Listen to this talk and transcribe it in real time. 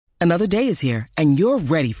Another day is here, and you're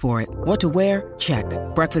ready for it. What to wear? Check.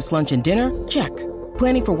 Breakfast, lunch, and dinner? Check.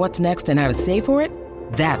 Planning for what's next and how to save for it?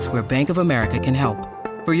 That's where Bank of America can help.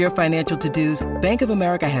 For your financial to-dos, Bank of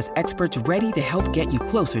America has experts ready to help get you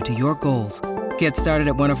closer to your goals. Get started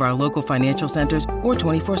at one of our local financial centers or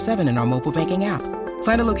 24/7 in our mobile banking app.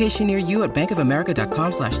 Find a location near you at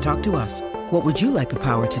bankofamerica.com/talktous. What would you like the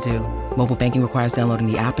power to do? Mobile banking requires downloading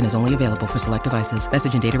the app and is only available for select devices.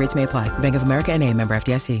 Message and data rates may apply. Bank of America NA, member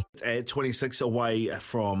FDIC. At 26 away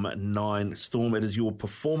from 9, Storm, it is your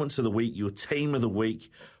performance of the week, your team of the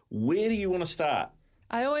week. Where do you want to start?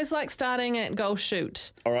 I always like starting at goal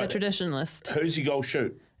shoot, All right. the traditionalist. Who's your goal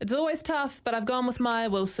shoot? It's always tough, but I've gone with Maya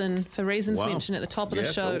Wilson for reasons mentioned at the top of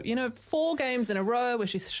the show. Cool. You know, 4 games in a row where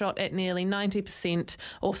she's shot at nearly 90%,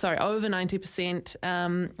 over 90%.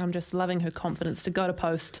 I'm just loving her confidence to go to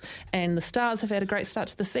post. And the Stars have had a great start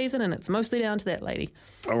to the season, and it's mostly down to that lady.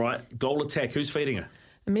 All right, goal attack. Who's feeding her?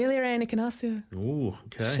 Amelia Ioannidou. Ooh,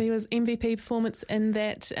 okay. She was MVP performance in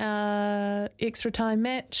that extra time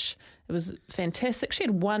match. It was fantastic. She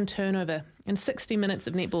had 1 turnover in 60 minutes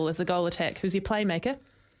of netball as a goal attack. Who's your playmaker?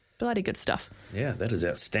 Bloody good stuff. Yeah, that is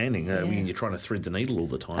outstanding. When you're trying to thread the needle all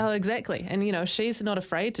the time. Oh, exactly. And, you know, she's not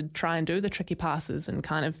afraid to try and do the tricky passes and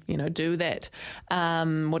kind of, you know, do that,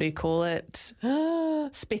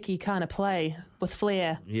 specky kind of play with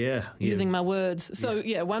flair. Yeah. Using my words. So,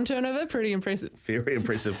 1 turnover, pretty impressive. Very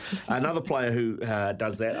impressive. Another player who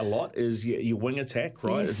does that a lot is your wing attack,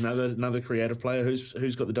 right? Yes. Is another creative player.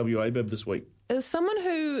 Who's got the WA bib this week? Is someone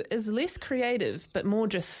who is less creative but more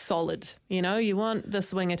just solid. You know, you want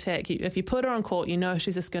this wing attack. If you put her on court, you know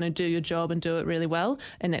she's just going to do your job and do it really well,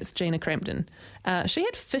 and that's Gina Crampton. She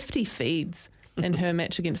had 50 feeds in her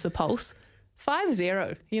match against the Pulse.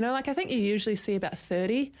 5-0. You know, like I think you usually see about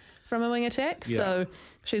 30 from a wing attack. Yeah. So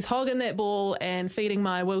she's hogging that ball and feeding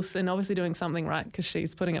Maya Wilson, obviously doing something right because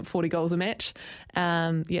she's putting up 40 goals a match.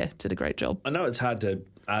 Did a great job. I know it's hard to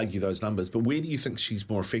argue those numbers, but where do you think she's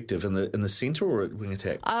more effective, in the centre or at wing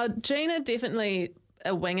attack? Gina, definitely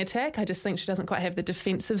a wing attack. I just think she doesn't quite have the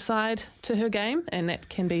defensive side to her game, and that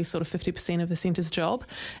can be sort of 50% of the centre's job.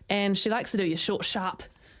 And she likes to do your short, sharp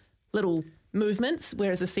little movements,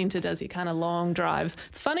 whereas the centre does your kind of long drives.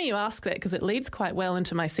 It's funny you ask that because it leads quite well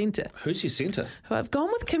into my centre. Who's your centre? Who I've gone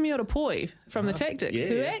with Kimiota Poi from the Tactics,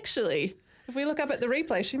 who actually, if we look up at the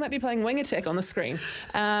replay, she might be playing wing attack on the screen.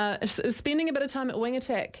 Spending a bit of time at wing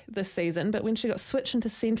attack this season, but when she got switched into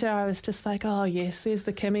centre, I was just like, oh yes, there's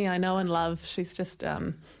the Kimmy I know and love. She's just,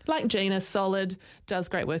 like Gina, solid, does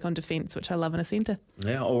great work on defence, which I love in a centre.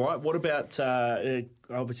 Yeah, all right. What about,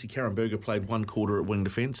 obviously Karen Berger played 1 quarter at wing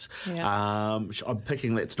defence. Yeah. I'm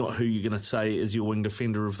picking that's not who you're going to say is your wing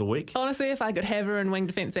defender of the week. Honestly, if I could have her in wing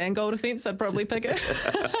defence and goal defence, I'd probably pick her.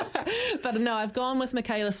 But no, I've gone with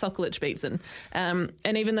Michaela Sokolic-Beatson.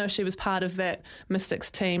 And even though she was part of that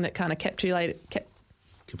Mystics team that kind of capitulated.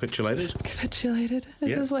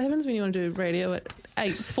 This is what happens when you want to do radio at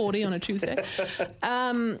 8:40 on a Tuesday.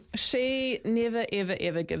 She never, ever,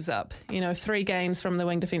 ever gives up. You know, 3 gains from the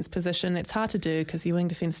wing defence position. That's hard to do because your wing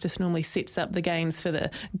defence just normally sets up the gains for the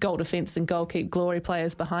goal defence and goal keep glory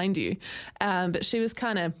players behind you. But she was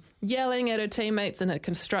kind of yelling at her teammates in a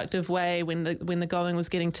constructive way when the going was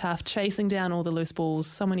getting tough, chasing down all the loose balls,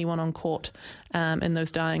 someone you want on court in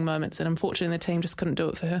those dying moments. And unfortunately, the team just couldn't do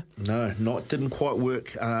it for her. No, didn't quite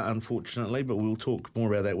work, unfortunately, but we'll talk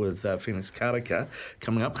more about that with Phoenix Karaka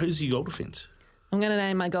coming up. Who's your goal defence? I'm going to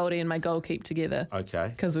name my Goldie and my goal keep together. Okay.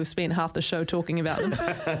 Because we've spent half the show talking about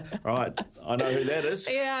them. Right. I know who that is.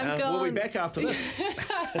 Yeah, I'm going. We'll be back after this.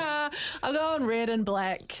 I'll go on red and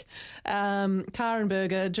black. Karen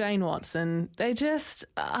Berger, Jane Watson. They just,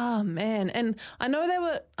 oh man. And I know they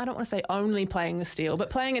were, I don't want to say only playing the Steel, but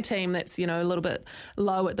playing a team that's, you know, a little bit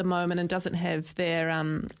low at the moment and doesn't have their,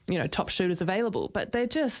 top shooters available. But they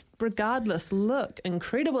just, regardless, look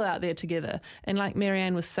incredible out there together. And like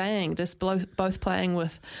Marianne was saying, just both playing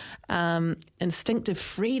with instinctive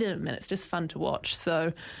freedom, and it's just fun to watch.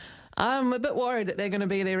 So I'm a bit worried that they're going to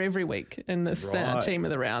be there every week in this team of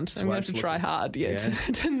the round. I'm going to try hard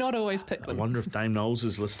to not always pick them. I wonder if Dame Knowles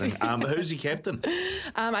is listening. Who's your captain?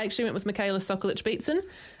 I actually went with Michaela Sokolic-Beatson.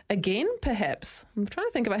 Again, perhaps. I'm trying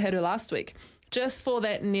to think if I had her last week. Just for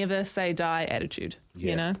that never say die attitude,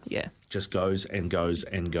 you know? Yeah. Just goes and goes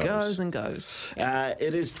and goes. Goes and goes.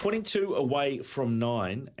 It is 22 away from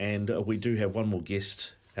 9, and we do have one more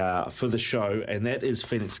guest for the show, and that is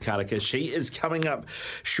Phoenix Karaka. She is coming up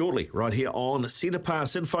shortly right here on Centre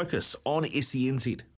Pass in Focus on SENZ.